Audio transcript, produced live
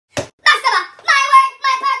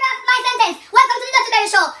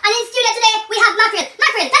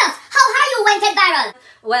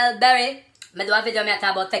Well, Barry, me do a video me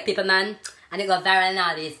talk about tech people, man, and it go viral and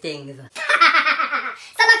all these things.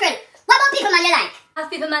 So, Mackerel, what about people, man, you like? As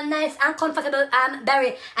people, man, nice and comfortable,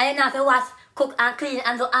 Barry, and you know have to wash, cook and clean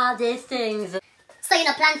and do all these things. So you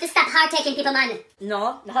no plan to stop hard-taking people, man?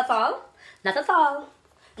 No, not at all. Not at all.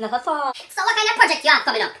 Not at all. So what kind of project you have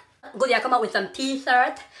coming up? Good, I come up with some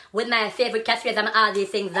t-shirt with my favorite catchphrase and all these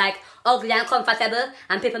things like ugly and comfortable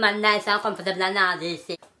and people man nice and comfortable and all these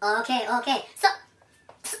things. Okay. So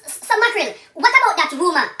Mackerel, what about that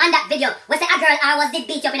rumor and that video where say a girl was did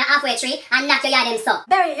beat you up in a halfway tree and knock your yard him so?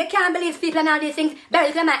 Barry, you can't believe people and all these things. Barry,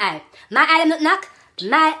 look at my eye. My eye them not knock.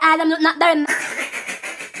 My eye them not knock, Barry.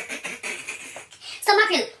 So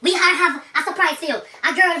Mackerel, we have a surprise for you.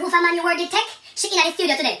 A girl who's a man you word did take, she in the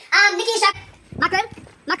studio today. Nikisha. Mackerel,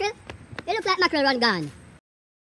 you look like Mackerel run gone.